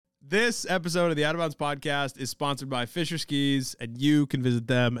This episode of the Out of Bounds podcast is sponsored by Fisher Skis, and you can visit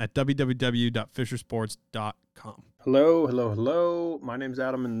them at www.fishersports.com. Hello. My name's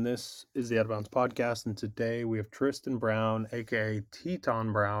Adam, and this is the Out of Bounds podcast. And today we have Tristan Brown, aka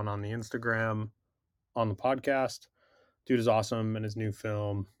Teton Brown, on the Instagram on the podcast. Dude is awesome, and his new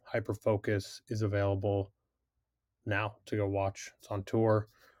film, Hyperfocus, is available now to go watch. It's on tour.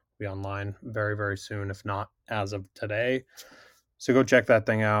 Be online very, very soon, if not as of today. So go check that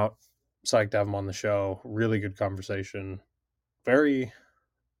thing out. Psyched to have him on the show. Really good conversation. Very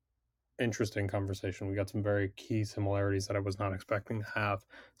interesting conversation. We got some very key similarities that I was not expecting to have,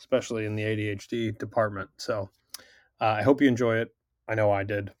 especially in the ADHD department. So I hope you enjoy it. I know I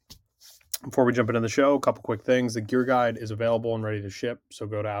did. Before we jump into the show, a couple quick things. The gear guide is available and ready to ship. So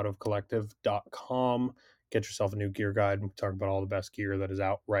go to outofcollective.com. Get yourself a new gear guide. We talk about all the best gear that is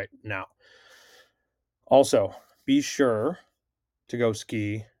out right now. Also, be sure to go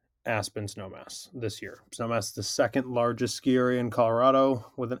ski Aspen Snowmass this year. Snowmass is the second largest ski area in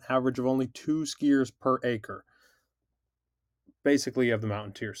Colorado with an average of only 2 skiers per acre. Basically, you have the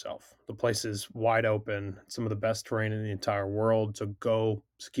mountain to yourself. The place is wide open, some of the best terrain in the entire world, so go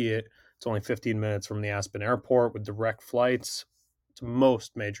ski it. It's only 15 minutes from the Aspen airport with direct flights to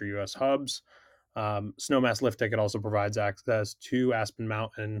most major U.S. hubs. Snowmass Lift Ticket also provides access to Aspen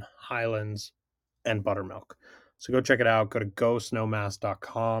Mountain, Highlands, and Buttermilk. So go check it out. Go to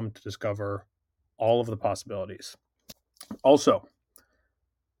gosnowmass.com to discover all of the possibilities. Also,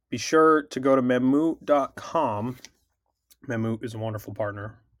 be sure to go to Memoot.com. Memoot is a wonderful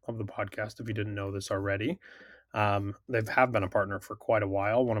partner of the podcast, if you didn't know this already. They have been a partner for quite a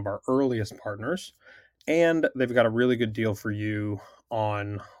while, one of our earliest partners, and they've got a really good deal for you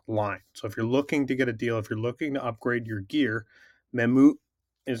online. So if you're looking to get a deal, if you're looking to upgrade your gear, Memoot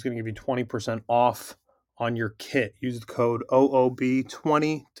is going to give you 20% off on your kit. Use the code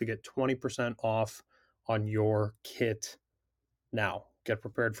OOB20 to get 20% off on your kit now. Get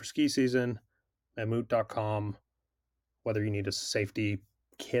prepared for ski season. Memoot.com. Whether you need a safety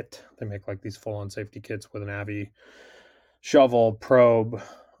kit, they make like these full-on safety kits with an Avi shovel, probe,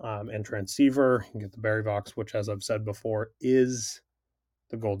 and transceiver. You can get the Barryvox, which, as I've said before, is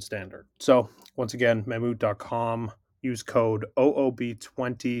the gold standard. So once again, Memoot.com. Use code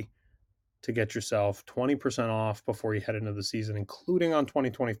OOB20 to get yourself 20% off before you head into the season, including on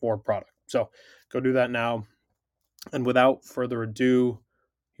 2024 product. So go do that now. And without further ado,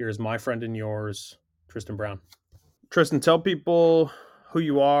 here's my friend and yours, Tristan Brown. Tristan, tell people who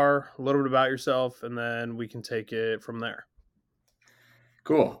you are, a little bit about yourself, and then we can take it from there.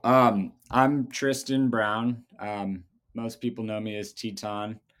 Cool. I'm Tristan Brown. Most people know me as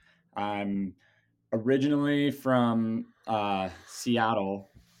Teton. I'm originally from Seattle.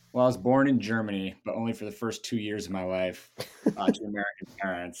 Well, I was born in Germany, but only for the first 2 years of my life to American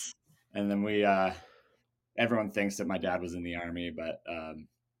parents. And then everyone thinks that my dad was in the army, but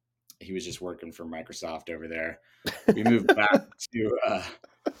he was just working for Microsoft over there. We moved back to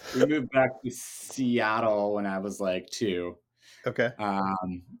Seattle when I was like 2. Okay.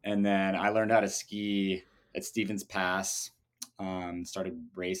 And then I learned how to ski at Stevens Pass. Started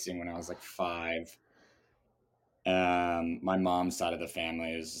racing when I was like 5. My mom's side of the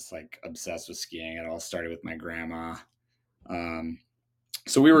family is just like obsessed with skiing. It all started with my grandma.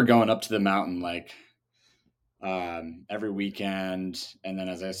 So we were going up to the mountain like every weekend. And then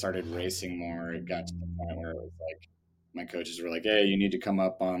as I started racing more, it got to the point where it was like my coaches were like, "Hey, you need to come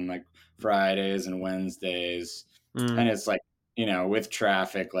up on like Fridays and Wednesdays." And it's like, with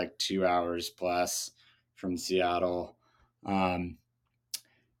traffic, like 2 hours plus from Seattle.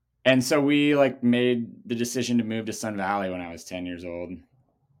 And so we like made the decision to move to Sun Valley when I was 10 years old,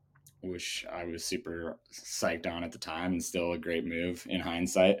 which I was super psyched on at the time, and still a great move in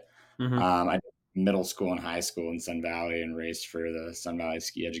hindsight. I did middle school and high school in Sun Valley and raced for the Sun Valley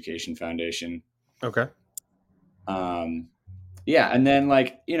Ski Education Foundation. Okay. Yeah. And then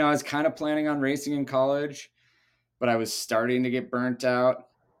I was kind of planning on racing in college, but I was starting to get burnt out.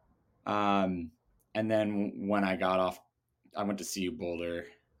 And then when I got off, I went to CU Boulder.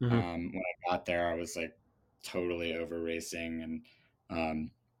 When I got there, I was like totally over racing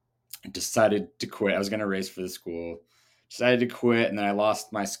and decided to quit. I was going to race for the school, decided to quit, and then I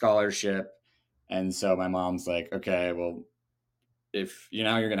lost my scholarship. And so my mom's like, "Okay, well, if you're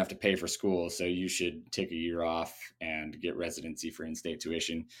going to have to pay for school, so you should take a year off and get residency for in-state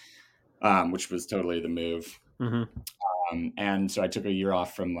tuition," which was totally the move. And so I took a year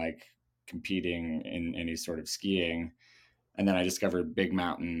off from like competing in any sort of skiing. And then I discovered big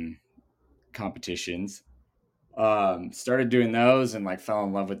mountain competitions. Started doing those and like fell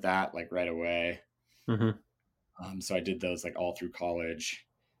in love with that like right away. So I did those like all through college.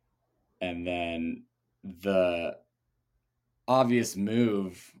 And then the obvious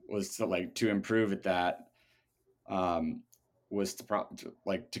move was to like to improve at that, um, was to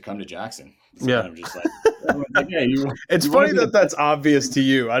come to Jackson. It's Yeah. kind of just like everyone's like, "Hey, It's you want funny to be the that that's best?" obvious to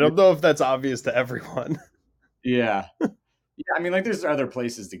you. I don't know if that's obvious to everyone. Yeah. Yeah, I mean, like, there's other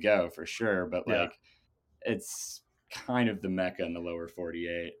places to go for sure, but, Yeah. like, it's kind of the mecca in the lower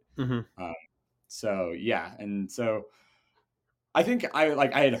 48. Mhm. Um, so, yeah, and so I think I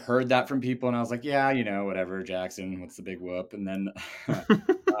had heard that from people, and I was like, "Yeah, whatever, Jackson, what's the big whoop?" And then,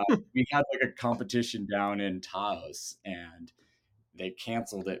 we had, like, a competition down in Taos, and they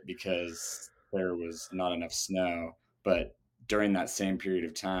canceled it because there was not enough snow, but during that same period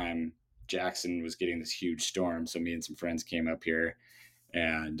of time, Jackson was getting this huge storm, so me and some friends came up here,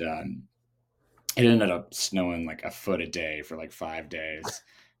 and, it ended up snowing, like, a foot a day for, like, 5 days.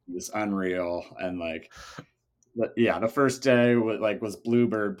 It was unreal, and, like, yeah, the first day was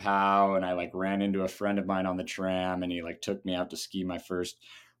Bluebird Pow, and I, like, ran into a friend of mine on the tram, and he, like, took me out to ski my first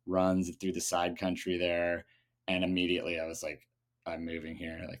runs through the side country there, and immediately I was like, "I'm moving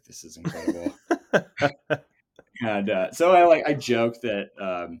here, like, this is incredible." And, so I joked that,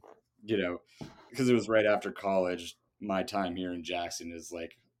 you know, because it was right after college, my time here in Jackson is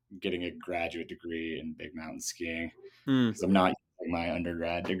like getting a graduate degree in big mountain skiing Mm. because I'm not using my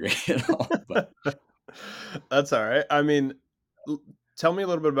undergrad degree at all. But That's all right. I mean, l tell me a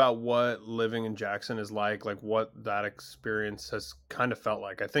little bit about what living in Jackson is like what that experience has kind of felt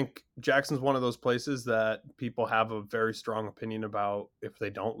like. I think Jackson's one of those places that people have a very strong opinion about if they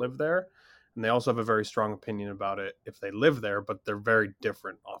don't live there, and they also have a very strong opinion about it if they live there, but they're very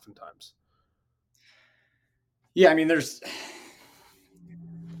different oftentimes. yeah, I mean,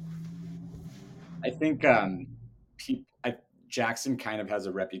 I think Jackson kind of has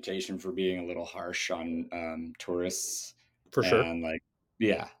a reputation for being a little harsh on tourists, For sure. and like,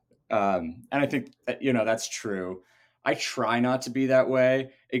 yeah, and I think that, that's true. I try not to be that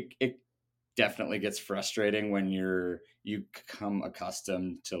way. It definitely gets frustrating when you become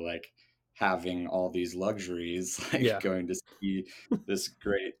accustomed to like having all these luxuries, like Yeah. going to see this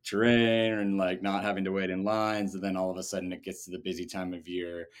great terrain and like not having to wait in lines, and then all of a sudden it gets to the busy time of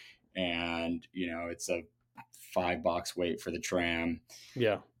year, and it's a 5 box wait for the tram,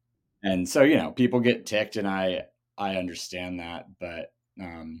 Yeah. and so people get ticked, and I understand that, but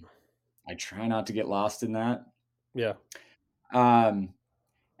I try not to get lost in that. Yeah. um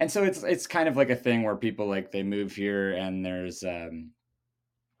And so it's kind of like a thing where people like they move here, and there's a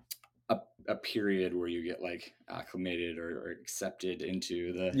a period where you get like acclimated or accepted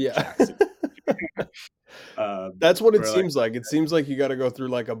into the Yeah. Jackson, That's what it where like seems like. It seems like you gotta go through,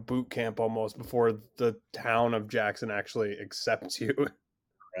 like, a boot camp almost before the town of Jackson actually accepts you.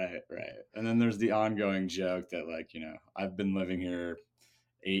 right, right. And then there's the ongoing joke that like, I've been living here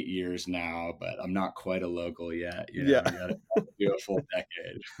 8 years now, but I'm not quite a local yet. Yeah. You gotta do a full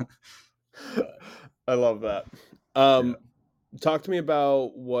decade. But I love that. yeah. Um, Talk to me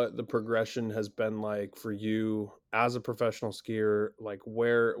about what the progression has been like for you as a professional skier. Like,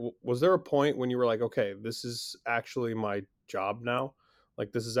 was there a point when you were like, okay, this is actually my job now?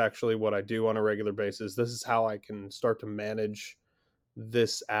 Like, this is actually what I do on a regular basis. This is how I can start to manage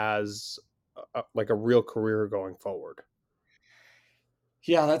this as like a real career going forward.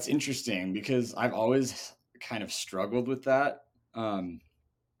 Yeah, that's interesting because I've always kind of struggled with that. And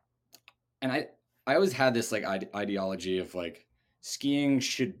I always had this like ideology of like skiing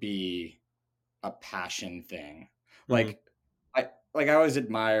should be a passion thing. Hmm. Like I always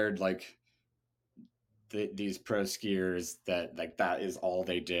admired like these pro skiers that like that is all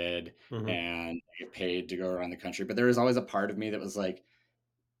they did, Hmm. and they get paid to go around the country. But there was always a part of me that was like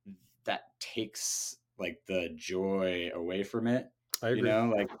that takes like the joy away from it. I agree.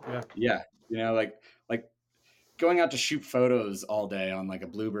 Like, Yeah. yeah, like going out to shoot photos all day on like a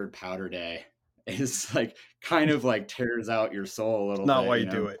bluebird powder day is like kind of like tears out your soul a It's little not bit, why you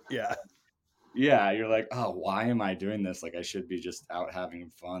do it. Yeah. Yeah, you're like, oh, why am I doing this? Like I should be just out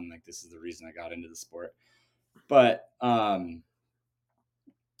having fun. Like this is the reason I got into the sport. But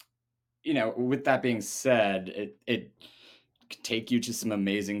with that being said, it could take you to some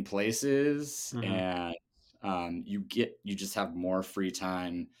amazing places, Hmm. and you just have more free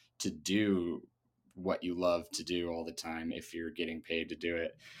time to do what you love to do all the time if you're getting paid to do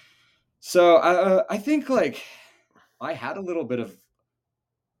it. So I think like I had a little bit of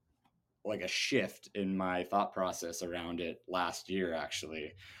like a shift in my thought process around it last year,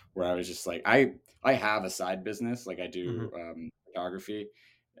 actually, where I was just like, I have a side business, like I Hmm. do photography,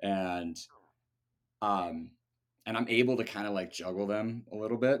 and um and I'm able to kind of like juggle them a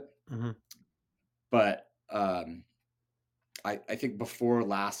little bit, Hmm. but I think before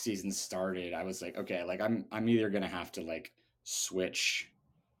last season started, I was like, okay, like I'm either gonna have to like switch.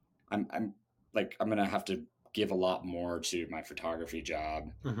 I'm like I'm gonna have to give a lot more to my photography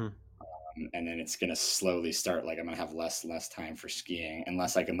job, Mhm. and then it's gonna slowly start. Like I'm gonna have less and less time for skiing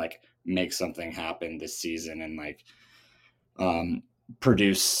unless I can like make something happen this season and like um,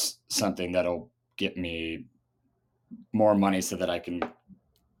 produce something that'll get me more money so that I can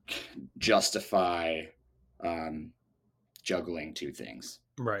justify um, juggling two things,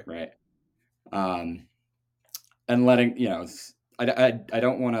 Right. right? Um, and letting I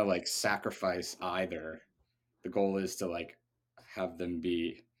don't want to like sacrifice either. The goal is to like have them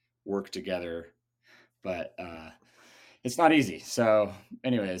be work together, but it's not easy. So,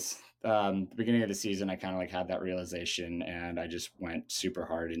 anyways, the beginning of the season, I kind of like had that realization, and I just went super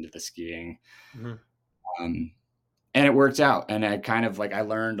hard into the skiing. Mhm. Um, and it worked out, and I kind of like I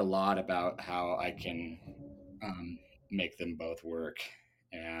learned a lot about how I can um, make them both work,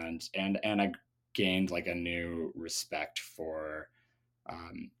 and I gained like a new respect for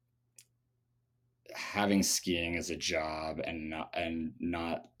um, having skiing as a job and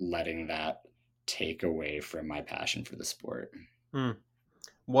not letting that take away from my passion for the sport. Mm.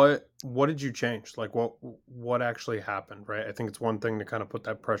 What did you change? Like what actually happened, right? I think it's one thing to kind of put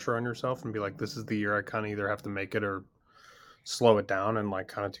that pressure on yourself and be like, this is the year I kind of either have to make it or slow it down and like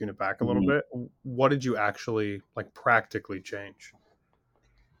kind of tune it back a little Mhm. bit. What did you actually like practically change?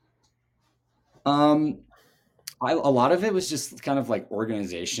 Um, a lot of it was just kind of like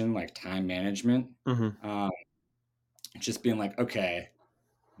organization, like time management. Mhm. Um, just being like, okay,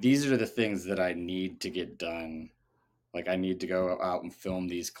 these are the things that I need to get done. Like, I need to go out and film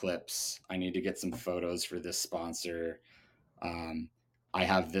these clips. I need to get some photos for this sponsor. Um, I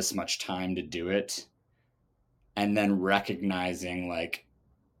have this much time to do it. And then recognizing, like,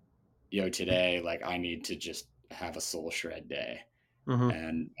 yo, today, like, I need to just have a soul shred day. Mhm.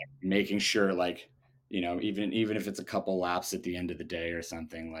 And like, making sure, like, even if it's a couple laps at the end of the day or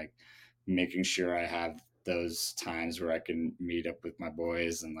something, like, making sure I have those times where I can meet up with my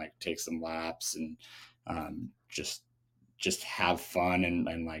boys and like take some laps and just have fun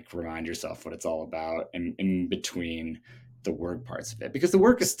and like remind yourself what it's all about in between the work parts of it because the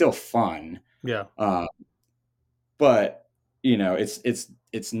work is still fun, Yeah. uh, but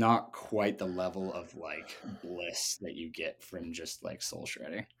it's not quite the level of like bliss that you get from just like soul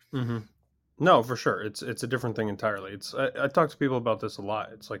shredding. Mhm. No, for sure. It's a different thing entirely. I talk to people about this a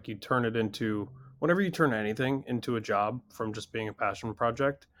lot. It's like you turn it into whenever you turn anything into a job from just being a passion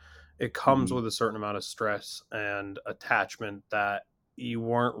project, it comes Mhm. with a certain amount of stress and attachment that you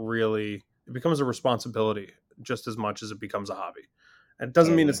weren't really it becomes a responsibility just as much as it becomes a hobby. And it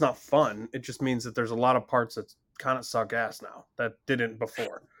doesn't mean Totally. it's not fun. It just means that there's a lot of parts that kind of suck ass now that didn't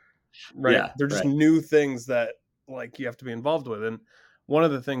before. Right? Yeah, They're just right. new things that, like, you have to be involved with, and one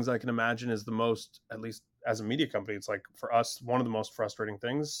of the things I can imagine is the most at least as a media company, it's like, for us, one of the most frustrating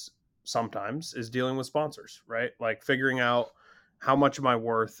things sometimes is dealing with sponsors, right? Like, figuring out how much am I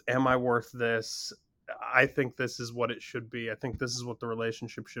worth? Am I worth this? I think this is what it should be. I think this is what the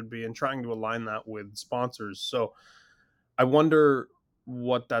relationship should be, and trying to align that with sponsors. So I wonder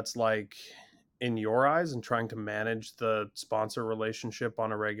what that's like in your eyes and trying to manage the sponsor relationship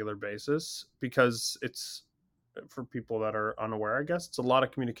on a regular basis because it's for people that are unaware, I guess it's a lot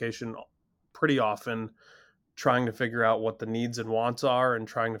of communication pretty often trying to figure out what the needs and wants are and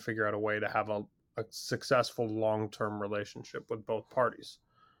trying to figure out a way to have a successful long-term relationship with both parties.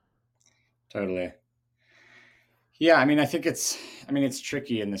 Totally. Yeah, I mean, it's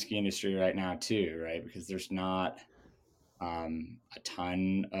tricky in the ski industry right now too, right? Because there's not a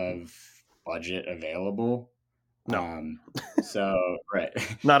ton of budget available. No, So right.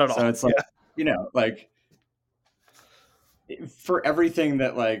 not at So all. it's like, Yeah. like for everything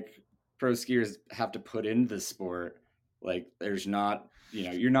that like pro skiers have to put into the sport, like there's not,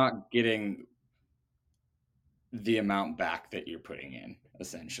 you're not getting the amount back that you're putting in,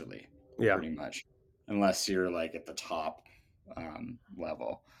 essentially, Yeah. pretty much, unless you're like at the top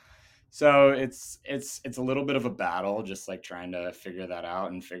level. So it's a little bit of a battle, just like trying to figure that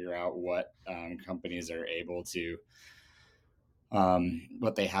out and figure out what companies are able to,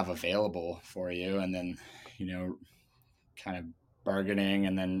 what they have available for you, and then you know kind of bargaining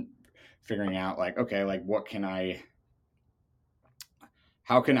and then figuring out like, okay, like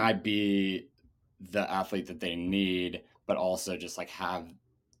how can I be the athlete that they need, but also just like have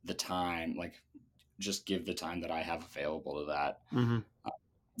the time, like just give the time that I have available to that. Hmm. Uh,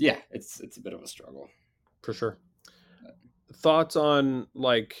 yeah, it's a bit of a struggle. For sure. Thoughts on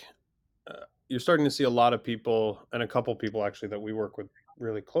like you're starting to see a lot of people and a couple people actually that we work with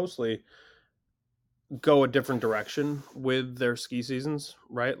really closely go a different direction with their ski seasons,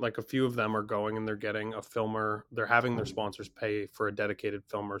 right? Like a few of them are going and they're getting a filmer. They're having their sponsors pay for a dedicated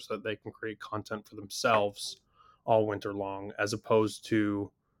filmer so that they can create content for themselves all winter long, as opposed to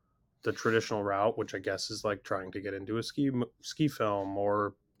the traditional route, which I guess is like trying to get into a ski film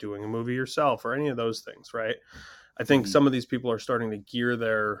or doing a movie yourself or any of those things, right? I think Mhm. some of these people are starting to gear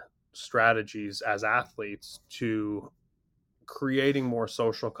their strategies as athletes to creating more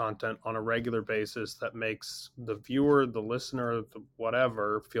social content on a regular basis that makes the viewer, the listener, the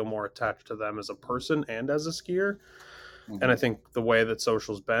whatever feel more attached to them as a person and as a skier. And I Mhm. think the way that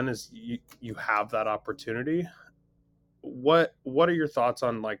social's been is you have that opportunity. What are your thoughts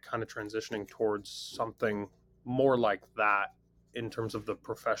on like kind of transitioning towards something more like that in terms of the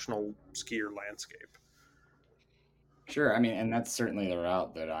professional skier landscape? Sure. I mean, and that's certainly the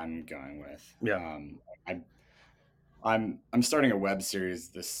route that I'm going with. Yeah. I I'm starting a web series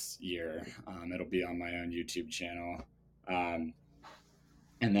this year. It'll be on my own YouTube channel, um,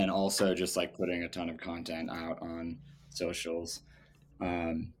 and then also just like putting a ton of content out on socials.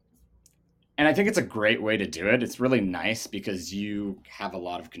 Um, and I think it's a great way to do it. It's really nice because you have a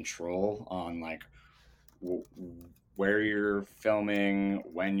lot of control on like w- where you're filming,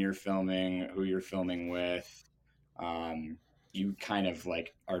 when you're filming, who you're filming with. Um, you kind of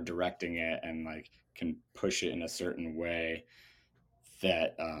like are directing it and like can push it in a certain way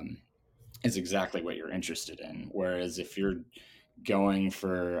that is exactly what you're interested in. Whereas if you're going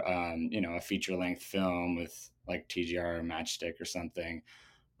for a feature length film with like TGR or Matchstick or something,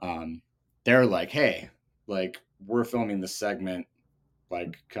 um, they're like, hey, like we're filming the segment,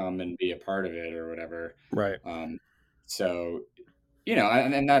 like come and be a part of it or whatever. Right. Um, so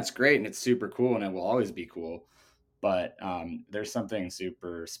and that's great and it's super cool and it will always be cool. But there's something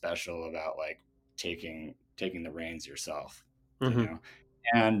super special about like taking the reins yourself, you Mm-hmm. know.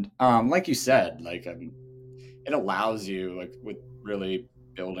 And like you said, like it allows you like with really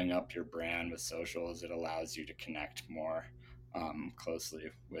building up your brand with socials, it allows you to connect more closely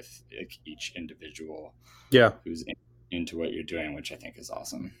with like, each individual Yeah. who's into what you're doing, which I think is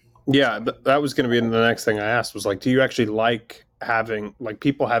awesome. So Yeah, that was going to be the next thing I asked was like, do you actually like having like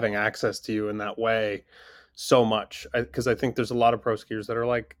people having access to you in that way so much? Because I think there's a lot of pro skiers that are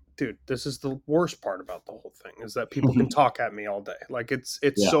like, dude, this is the worst part about the whole thing is that people can talk at me all day. Like it's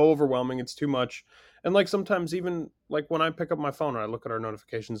yeah, so overwhelming, it's too much. And like sometimes even like when I pick up my phone and I look at our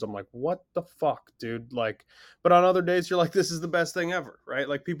notifications, I'm like, what the fuck, dude? Like, but on other days you're like, this is the best thing ever, right?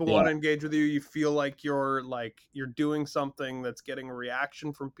 Like people want yeah, to engage with you. You feel like you're doing something that's getting a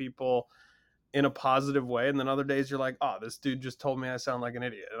reaction from people in a positive way. And then other days you're like, oh, this dude just told me I sound like an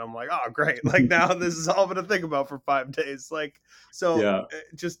idiot. And I'm like, oh, great. Like now this is all I'm going to think about for 5 days. Like, so yeah.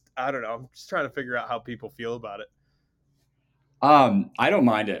 just, I don't know. I'm just trying to figure out how people feel about it. I don't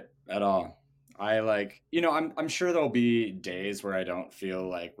mind it at all. I like, I'm sure there'll be days where I don't feel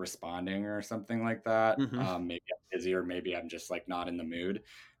like responding or something like that. Mm-hmm. Maybe I'm busy or maybe I'm just like not in the mood.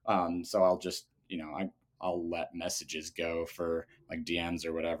 So I'll just, I'll let messages go for like DMs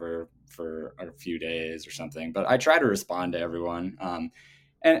or whatever for a few days or something. But I try to respond to everyone. And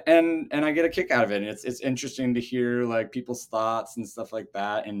I get a kick out of it. And it's interesting to hear like people's thoughts and stuff like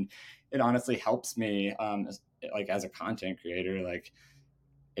that. And it honestly helps me like as a content creator, like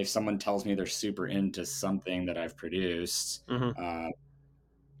if someone tells me they're super into something that I've produced, Mm-hmm. uh,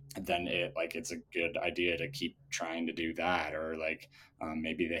 then it's a good idea to keep trying to do that, or like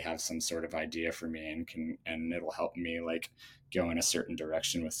maybe they have some sort of idea for me and it'll help me like go in a certain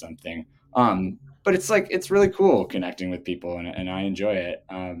direction with something. But it's like it's really cool connecting with people and I enjoy it.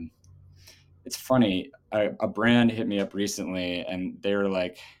 It's funny, a brand hit me up recently and they were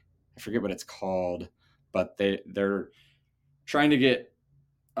like, I forget what it's called, but they're trying to get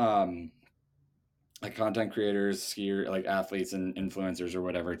um like content creators, skier, like athletes and influencers or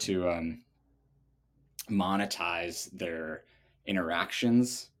whatever to monetize their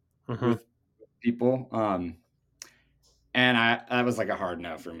interactions Mm-hmm. with people. And that was like a hard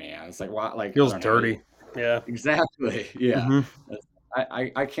no for me. I was like, "What?" Like, I Feels don't know. dirty. Yeah. Exactly. Yeah.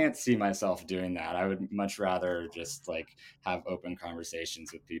 Mm-hmm. I can't see myself doing that. I would much rather just like have open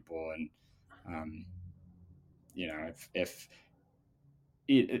conversations with people and um, if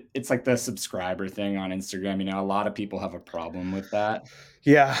it's like the subscriber thing on Instagram. A lot of people have a problem with that.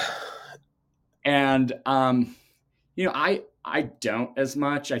 Yeah. And I don't as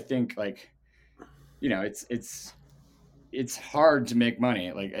much. I think like, it's hard to make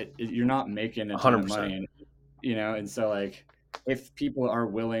money. Like you're not making a ton of 100%. money and and so like if people are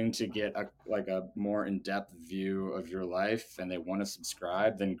willing to get a more in-depth view of your life and they want to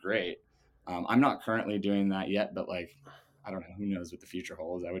subscribe, then great. I'm not currently doing that yet, but like I don't know, who knows what the future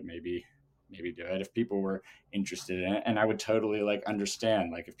holds. I would maybe maybe do it if people were interested in it. And I would totally like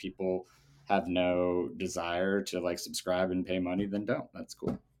understand, like if people have no desire to like subscribe and pay money, then don't. That's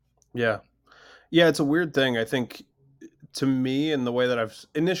cool. Yeah. Yeah, it's a weird thing. I think to me, and the way that I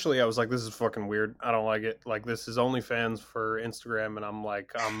was like, this is fucking weird. I don't like it. Like, this is OnlyFans for Instagram, and I'm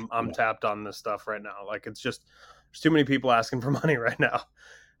like, I'm Yeah. tapped on this stuff right now. Like, it's just there's too many people asking for money right now. Hmm.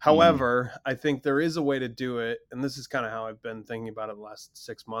 However, I think there is a way to do it, and this is kind of how I've been thinking about it the last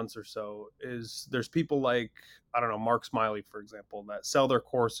 6 months or so. Is there's people like, I don't know, Mark Smiley, for example, that sell their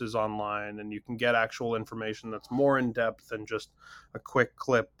courses online, and you can get actual information that's more in depth than just a quick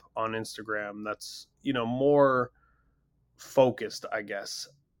clip on Instagram. That's, more focused, I guess.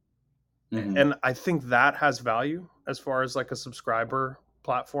 Hmm. And I think that has value as far as like a subscriber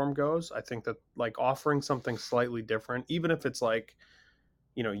platform goes. I think that like offering something slightly different, even if it's like,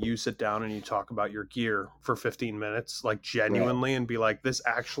 you sit down and you talk about your gear for 15 minutes, like Right. genuinely, and be like, this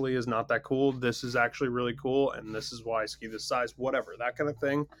actually is not that cool. This is actually really cool. And this is why I ski this size, whatever, that kind of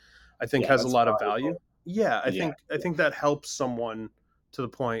thing, I think Yeah, has a that's lot of value. valuable. Yeah. I Yeah. think, I think that helps someone to the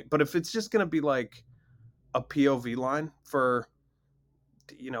point. But if it's just going to be like a POV line for,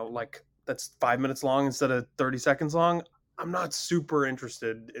 like that's 5 minutes long instead of 30 seconds long, I'm not super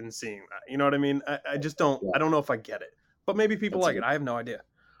interested in seeing that. You know what I mean? I just don't, Yeah. I don't know if I get it, but maybe people That's a like it. good. I have no idea.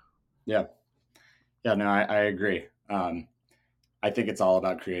 Yeah. Yeah. No, I agree. I think it's all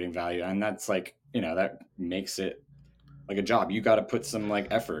about creating value, and that's like, that makes it like a job. You got to put some like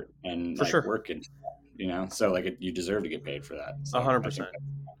effort and For like sure. work into so like you deserve to get paid for that. A So hundred I think percent. that,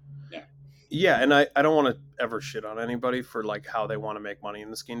 yeah. Yeah. And I don't want to ever shit on anybody for like how they want to make money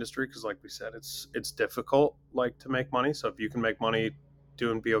in the ski industry. Cause like we said, it's difficult like to make money. So if you can make money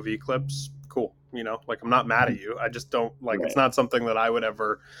doing BOV clips, cool. Like I'm not mad at you. I just don't like, it's Right. not something that I would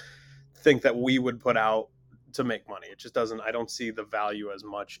ever think that we would put out to make money. It just doesn't. I don't see the value as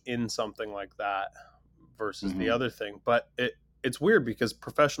much in something like that versus the Hmm. other thing. But it's weird because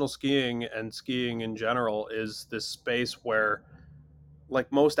professional skiing and skiing in general is this space where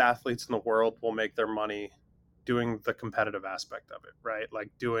like most athletes in the world will make their money doing the competitive aspect of it, right? Like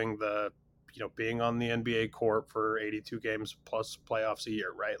doing the being on the NBA court for 82 games plus playoffs a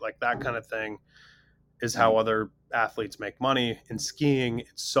year, right? Like that kind of thing is how Hmm. other athletes make money. In skiing,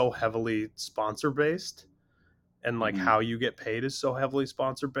 it's so heavily sponsor based, and like Hmm. how you get paid is so heavily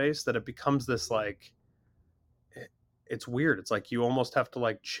sponsor based that it becomes this like it's weird. It's like you almost have to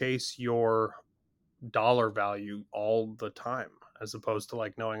like chase your dollar value all the time, as opposed to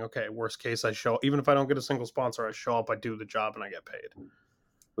like knowing, okay, worst case, I show, even if I don't get a single sponsor, I show up, I do the job, and I get paid.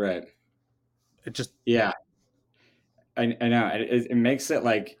 Right. It just, Yeah. I know it makes it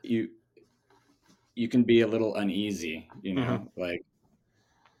like you can be a little uneasy, mm-hmm, like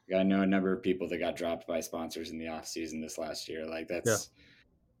I know a number of people that got dropped by sponsors in the off season this last year. Like yeah,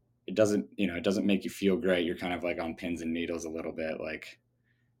 it doesn't make you feel great. You're kind of like on pins and needles a little bit. Like,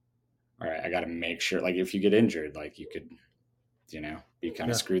 all right, I got to make sure. Like, if you get injured, like you could, be kind of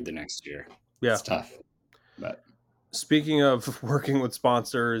yeah, screwed the next year. yeah. It's tough, but Speaking of working with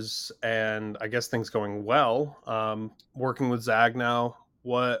sponsors and I guess things going well, working with Zag now,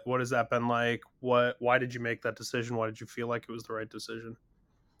 what has that been like? Why did you make that decision? Why did you feel like it was the right decision?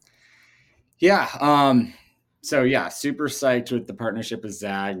 yeah. So yeah, super psyched with the partnership with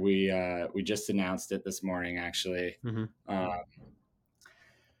Zag. We just announced it this morning, actually. Mm-hmm.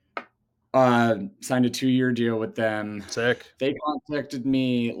 Uh, Signed a 2-year deal with them. Sick. They contacted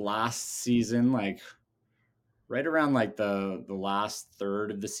me last season, like right around like the last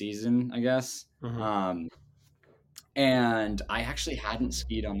third of the season, I guess. Mm-hmm. Um, and I actually hadn't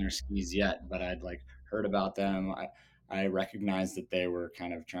skied on their skis yet, but I'd like heard about them. I recognized that they were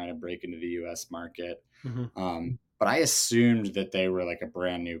kind of trying to break into the U.S. market, Mm-hmm. but I assumed that they were like a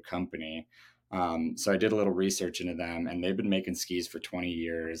brand new company. So I did a little research into them, and they've been making skis for 20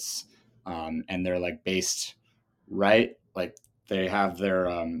 years, and they're like based right like they have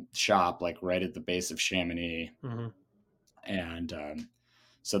their shop like right at the base of Chamonix, Mm-hmm. and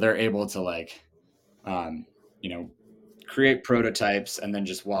so they're able to like um, you know create prototypes and then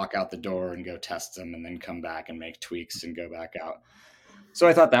just walk out the door and go test them and then come back and make tweaks and go back out. So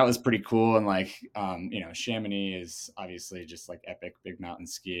I thought that was pretty cool. And like Chamonix is obviously just like epic big mountain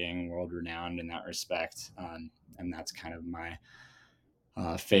skiing, world renowned in that respect, and that's kind of my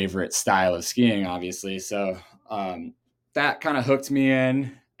favorite style of skiing, obviously. So that kind of hooked me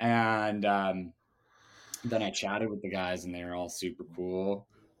in, and then I chatted with the guys, and they were all super cool.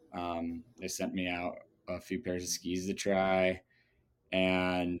 They sent me out a few pairs of skis to try,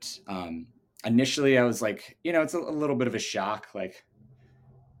 and initially I was like, it's a little bit of a shock, like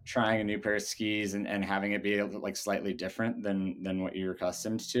trying a new pair of skis and having it be like slightly different than what you're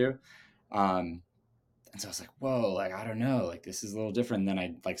accustomed to. And so I was like, whoa, like, I don't know, like, this is a little different. And then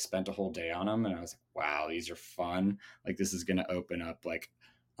I like spent a whole day on them and I was like, wow, these are fun. Like, this is going to open up like,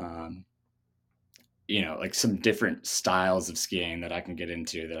 um, like some different styles of skiing that I can get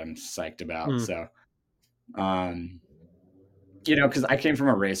into that I'm psyched about. Mm, So, um, because I came from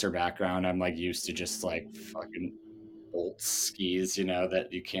a racer background, I'm like used to just like fucking bolt skis, that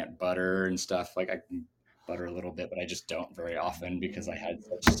you can't butter and stuff. Like I can butter a little bit, but I just don't very often because I had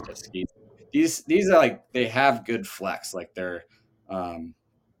such stiff skis. These are like they have good flex. Like um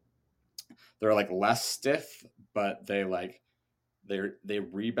they're like less stiff, but they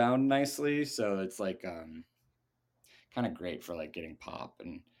rebound nicely. So it's like kind of great for like getting pop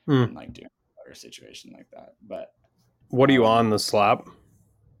and mm. like doing a butter situation like that. But What are you um on the slap?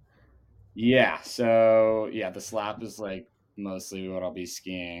 yeah, so yeah, the slap is like mostly what I'll be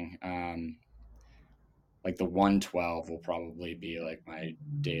skiing. Like the 112 will probably be like my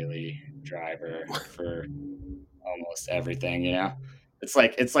daily driver for almost everything. It's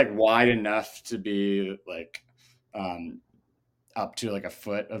like wide enough to be like um up to like a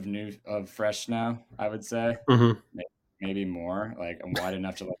foot of fresh snow, I would say. Hmm. May- Maybe more. Like I'm wide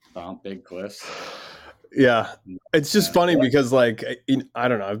enough to like bump big cliffs. Yeah. It's just Yeah. funny because like I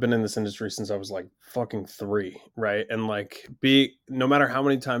don't know, I've been in this industry since I was like fucking 3, right? And like be no matter how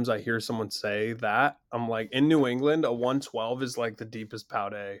many times I hear someone say that, I'm like in New England a 112 is like the deepest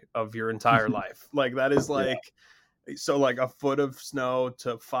powder of your entire life. Like that is Yeah. like so like a foot of snow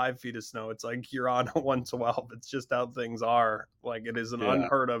to 5 feet of snow. It's like you're on a 112. It's just how things are. Like it is an Yeah.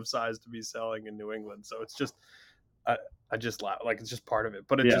 unheard of size to be selling in New England. So it's just I, I just laugh like it's just part of it,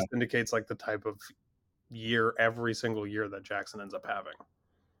 but it Yeah. just indicates like the type of year every single year that Jackson ends up having.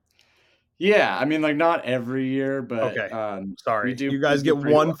 Yeah. I mean, like not every year, but Okay. we Sorry. do You we guys do get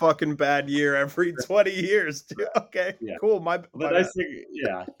pretty one well. fucking bad year every 20 years, too. Okay. Yeah. Cool. Well, My bad.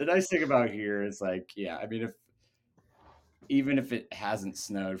 the nice thing about here is like, yeah, I mean, if even if it hasn't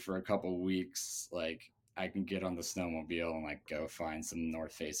snowed for a couple weeks, like I can get on the snowmobile and like go find some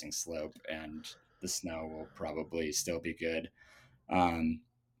north facing slope and the snow will probably still be good. Um,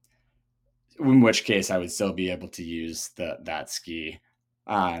 in which case I would still be able to use that ski.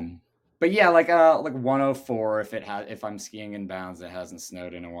 Um, but yeah, like 104 if I'm skiing in bounds that hasn't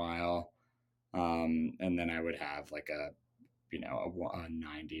snowed in a while. And then I would have like a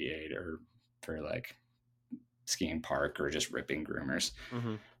 98 or for like skiing park or just ripping groomers.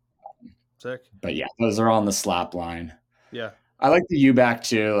 Hmm. Sick. But yeah, those are on the slap line. Yeah. I like the U back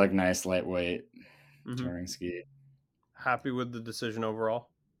too, like nice lightweight Hmm. touring ski. Happy with the decision overall.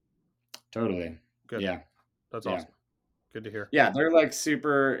 Totally. Good. Yeah. That's Yeah. awesome. Good to hear. Yeah, they're like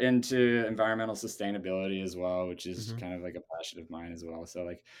super into environmental sustainability as well, which is Hmm. kind of like a passion of mine as well. So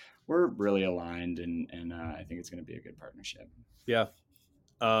like we're really aligned and I think it's going to be a good partnership. Yeah.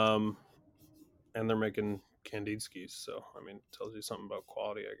 Um, and they're making Candide skis. So, I mean, it tells you something about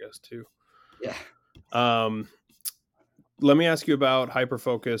quality, I guess, too. Yeah. Um, let me ask you about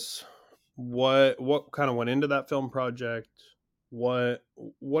Hyperfocus. What kind of went into that film project? What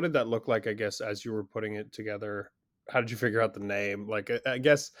did that look like, I guess, as you were putting it together? How did you figure out the name? Like I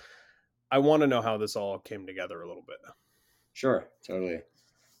guess I want to know how this all came together a little bit. Sure, totally.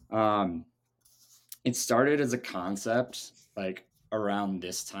 Um it started as a concept like around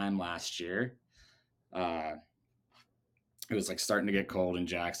this time last year. Uh it was like starting to get cold in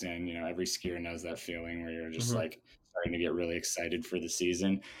Jackson. Every skier knows that feeling where you're just Hmm. like starting to get really excited for the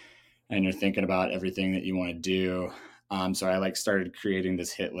season and you're thinking about everything that you want to do. So I like started creating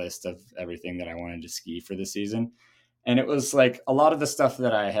this hit list of everything that I wanted to ski for the season. And it was like a lot of the stuff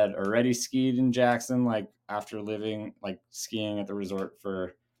that I had already skied in Jackson, like after living, like skiing at the resort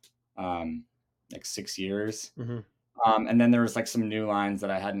for um, like 6 years. Hmm. And then there was like some new lines that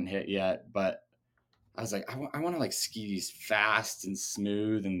I hadn't hit yet, but I was like, I want to like ski these fast and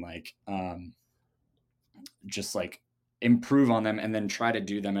smooth and like just like improve on them and then try to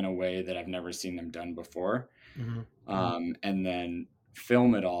do them in a way that I've never seen them done before. Hmm. And then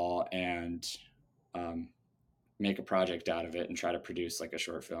film it all and um, make a project out of it and try to produce like a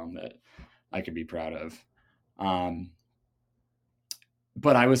short film that I could be proud of. Um,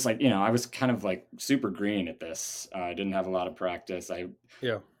 but I was like, I was kind of like super green at this. I didn't have a lot of practice.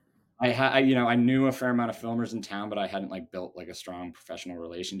 Yeah. I knew a fair amount of filmers in town, but I hadn't like built like a strong professional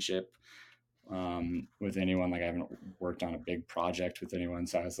relationship with anyone. Like I haven't worked on a big project with anyone,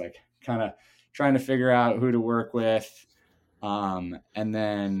 so I was like kind of trying to figure out who to work with. And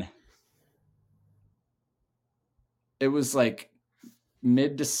then it was like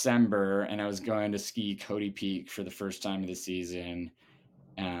mid-December, and I was going to ski Cody Peak for the first time of the season.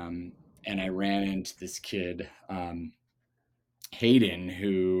 And I ran into this kid, Hayden,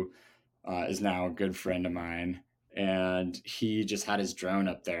 who is now a good friend of mine, and he just had his drone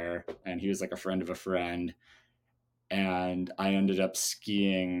up there, and he was like a friend of a friend, and I ended up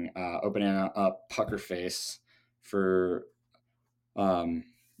skiing, opening up Pucker Face for um,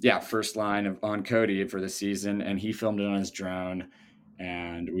 yeah, first line of on Cody for the season, and he filmed it on his drone,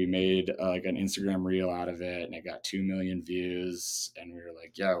 and we made like an Instagram reel out of it, and it got 2 million views, and we were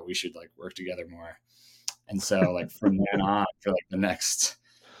like, "Yo, we should like work together more." And so like from then on, for like the next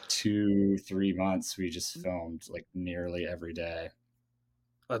 2-3 months, we just filmed like nearly every day.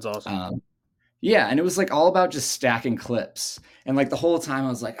 That's awesome. Um, yeah, and it was like all about just stacking clips, and like the whole time I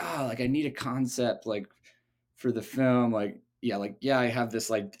was like, "Oh, like I need a concept like for the film, like yeah, I have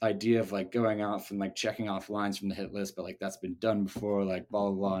this like idea of like going off and like checking off lines from the hit list, but like that's been done before, like blah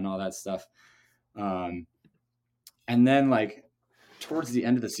blah blah and all that stuff." Um, and then like towards the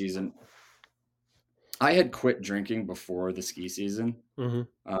end of the season, I had quit drinking before the ski season. Mm-hmm.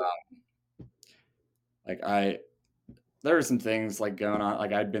 Uh, like I there were some things like going on,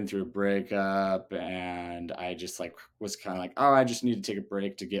 like I'd been through a breakup, and I just like was kind of like, oh, I just need to take a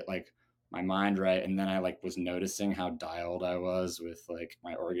break to get like my mind right. And then I like was noticing how dialed I was with like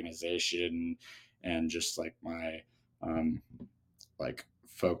my organization and just like my um like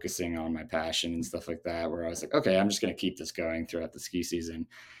focusing on my passion and stuff like that, where I was like, okay, I'm just going to keep this going throughout the ski season.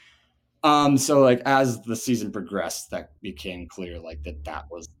 So like as the season progressed, that became clear, like that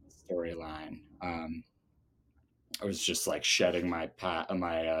was the storyline. I was just like shedding my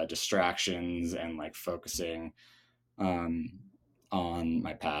distractions and like focusing um, on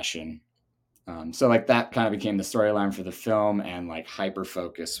my passion. So like that kind of became the storyline for the film, and like hyper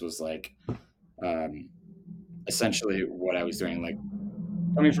focus was like um, essentially what I was doing. Like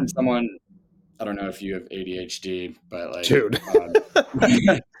coming from someone, I don't know if you have ADHD, but like Dude. you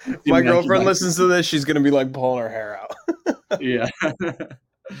My seem like you girlfriend might. listens to this, she's gonna be like pulling her hair out. Yeah.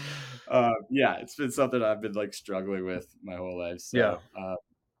 Yeah, it's been something I've been like struggling with my whole life. Yeah. So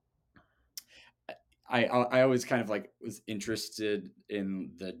I always kind of like was interested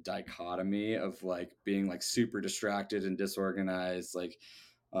in the dichotomy of like being like super distracted and disorganized, like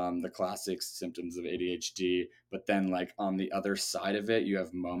the classic symptoms of ADHD. But then like on the other side of it, you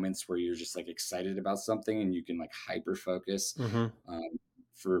have moments where you're just like excited about something and you can like hyper focus Mm-hmm. um,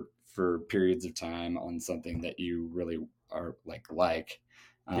 for periods of time on something that you really are like.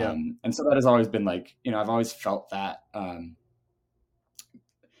 Yeah. And so that has always been like, I've always felt that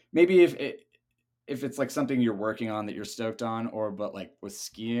maybe if it's like something you're working on that you're stoked on, or but like with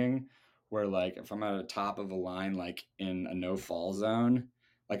skiing, where like if I'm at the top of a line like in a no fall zone,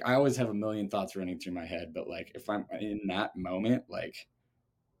 like I always have a million thoughts running through my head, but like if I'm in that moment, like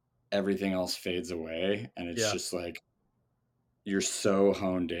everything else fades away, and it's Yeah. just like you're so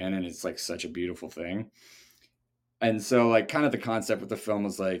honed in, and it's like such a beautiful thing. And so like kind of the concept with the film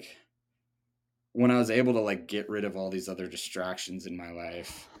was like when I was able to like get rid of all these other distractions in my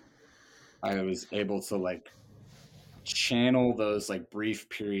life, I was able to like channel those like brief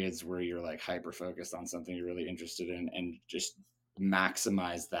periods where you're like hyper focused on something you're really interested in, and just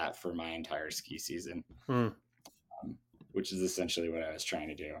maximize that for my entire ski season, Mm. um, which is essentially what I was trying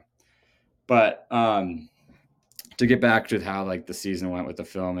to do. But to get back to how like the season went with the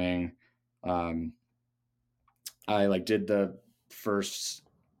filming, um, I like did the first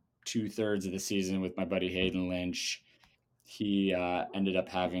 2/3 of the season with my buddy Hayden Lynch. He ended up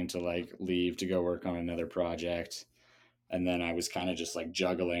having to like leave to go work on another project, and then I was kind of just like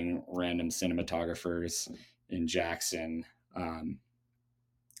juggling random cinematographers in Jackson. Um,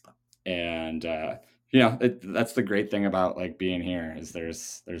 and that's the great thing about like being here is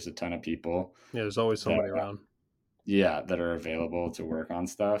there's a ton of people Yeah, there's always that somebody around. yeah that are available to work on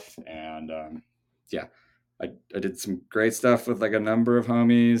stuff. And yeah, I did some great stuff with like a number of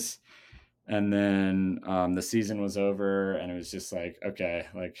homies. And then the season was over, and it was just like, okay,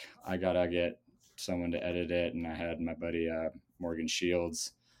 like I gotta get someone to edit it. And I had my buddy Morgan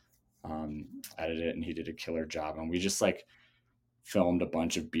Shields edit it, and he did a killer job. And we just like filmed a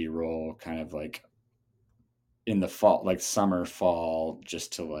bunch of B-roll, kind of like in the fall, like summer, fall,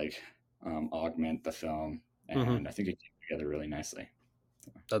 just to like augment the film. Mm-hmm. And I think it came together really nicely.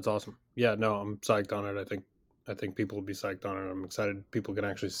 That's awesome. Yeah, no, I'm psyched on it. I think people will be psyched on it. I'm excited people can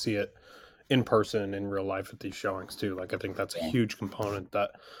actually see it in person in real life at these showings too. Like I think that's a Yeah, huge component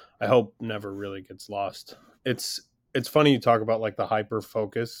that I hope never really gets lost. It's funny you talk about like the hyper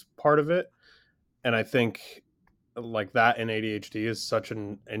focus part of it, and I think like that in ADHD is such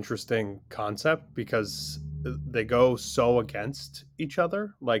an interesting concept because they go so against each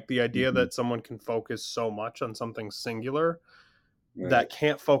other. Like the idea mm-hmm. that someone can focus so much on something singular Right. that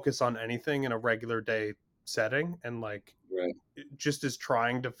can't focus on anything in a regular day setting, and like Right. just is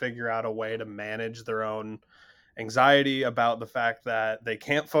trying to figure out a way to manage their own anxiety about the fact that they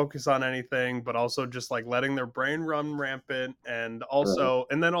can't focus on anything, but also just like letting their brain run rampant, and Right. also,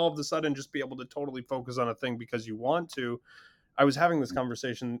 and then all of a sudden just be able to totally focus on a thing because you want to. I was having this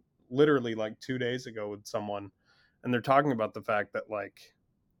conversation literally like 2 days ago with someone, and they're talking about the fact that like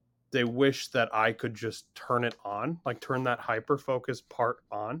they wish that I could just turn it on, like turn that hyper focus part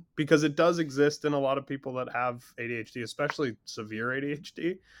on, because it does exist in a lot of people that have ADHD, especially severe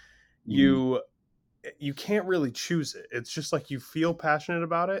ADHD. Mhm. You you can't really choose it. It's just like you feel passionate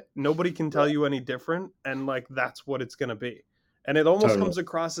about it. Nobody can tell Right. you any different, and like that's what it's going to be. And it almost Totally. comes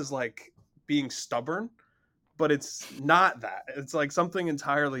across as like being stubborn, but it's not that. It's like something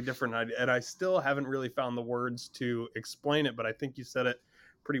entirely different. And I still haven't really found the words to explain it, but I think you said it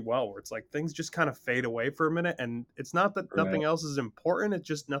pretty well, where it's like things just kind of fade away for a minute, and it's not that Right. nothing else is important, it's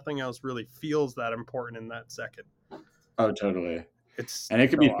just nothing else really feels that important in that second. Oh, totally. It's And it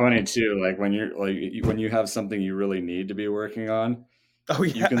could so be odd. funny too, like when you're like when you have something you really need to be working on, Oh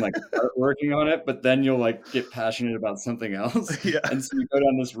you yeah. can like start working on it, but then you'll like get passionate about something else. Yeah. And so you go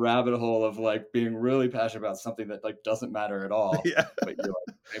down this rabbit hole of like being really passionate about something that like doesn't matter at all, Yeah. but you're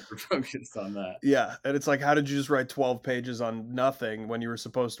like hyper focused on that. Yeah, and it's like, how did you just write 12 pages on nothing when you were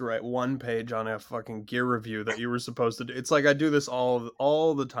supposed to write 1 page on a fucking gear review that you were supposed to do? It's like I do this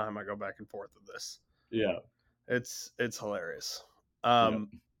all the time. I go back and forth with this. Yeah. It's hilarious. Yeah.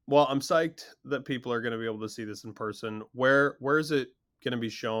 Well, I'm psyched that people are going to be able to see this in person. Where is it going to be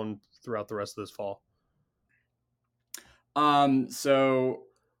shown throughout the rest of this fall? So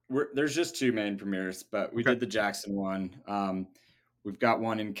there's just two main premieres, but we Okay. did the Jackson one. We've got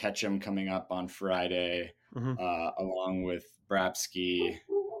one in Ketchum coming up on Friday, Hmm. along with Brapsky.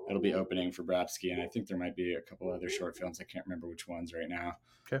 It'll be opening for Brapsky, and I think there might be a couple other short films. I can't remember which ones right now.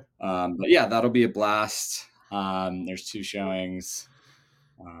 Okay. But yeah, that'll be a blast. There's two showings,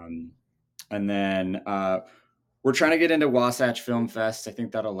 um, and then we're trying to get into Wasatch Film Fest. I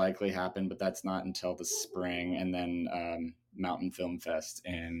think that'll likely happen, but that's not until the spring. And then Mountain Film Fest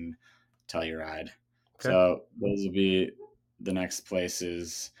in Telluride. Okay. So those will be the next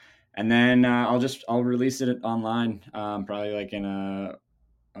places. And then I'll release it online, probably like in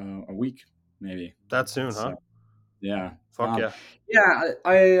a week, maybe. That soon, huh? So yeah, Fuck yeah.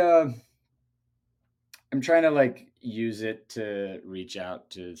 yeah. I'm trying to like use it to reach out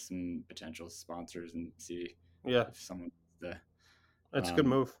to some potential sponsors and see Yeah. if someone wants to. It's a good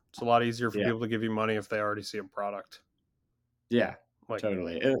Um, move. It's a lot easier for yeah, people to give you money if they already see a product. yeah, Like,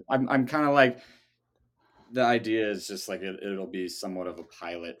 totally. I'm kind of like the idea is just like it'll be somewhat of a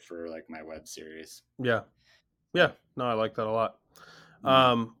pilot for like my web series. yeah. Yeah. So No, I like that a lot.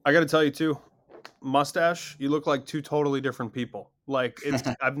 yeah, I got to tell you too, mustache, you look like two totally different people. Like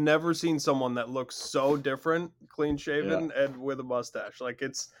I've never seen someone that looks so different, clean yeah, shaven and with a mustache. Like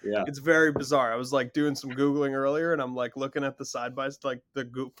yeah. it's very bizarre. I was like doing some googling earlier, and I'm like looking at the side by like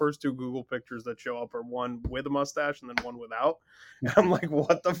the first two Google pictures that show up are one with a mustache and then one without. And I'm like,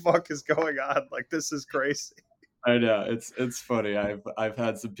 what the fuck is going on? Like this is crazy. I know it's funny. I've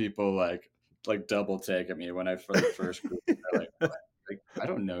had some people like double take at me when I first grew. They're like, I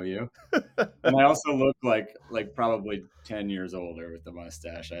don't know you. And I also look like probably 10 years older with the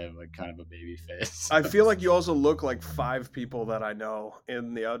mustache. I have like kind of a baby face. I feel like you also look like five people that I know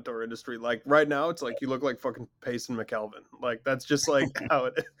in the outdoor industry. Like right now, it's like you look like fucking Payson McKelvin. Like that's just like how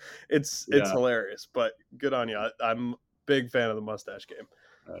it's Yeah. hilarious. But good on you. I'm a big fan of the mustache game.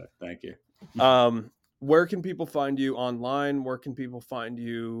 Thank you. Where can people find you online? Where can people find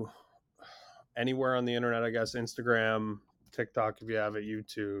you anywhere on the internet? I guess Instagram, TikTok, if you have it,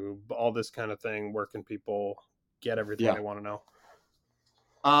 YouTube, all this kind of thing. Where can people get everything Yeah. they want to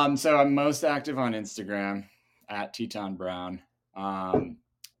know? So I'm most active on Instagram at Teton Brown. Um,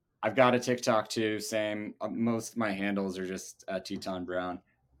 I've got a TikTok too. Same. Most of my handles are just at Teton Brown.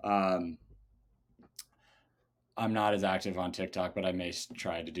 Um, I'm not as active on TikTok, but I may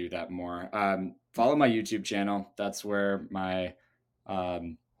try to do that more. Follow my YouTube channel. That's where my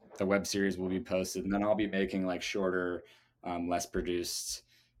um, the web series will be posted, and then I'll be making like shorter, less produced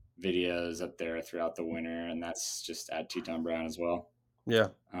videos up there throughout the winter, and that's just at Teton Brown as well. Yeah,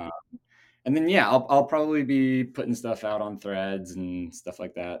 Uh, and then yeah, I'll probably be putting stuff out on threads and stuff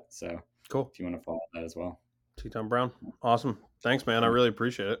like that. So cool. if you want to follow that as well. Teton Brown. Awesome. Thanks, man. I Yeah. really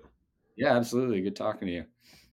appreciate it. Yeah, absolutely. Good talking to you.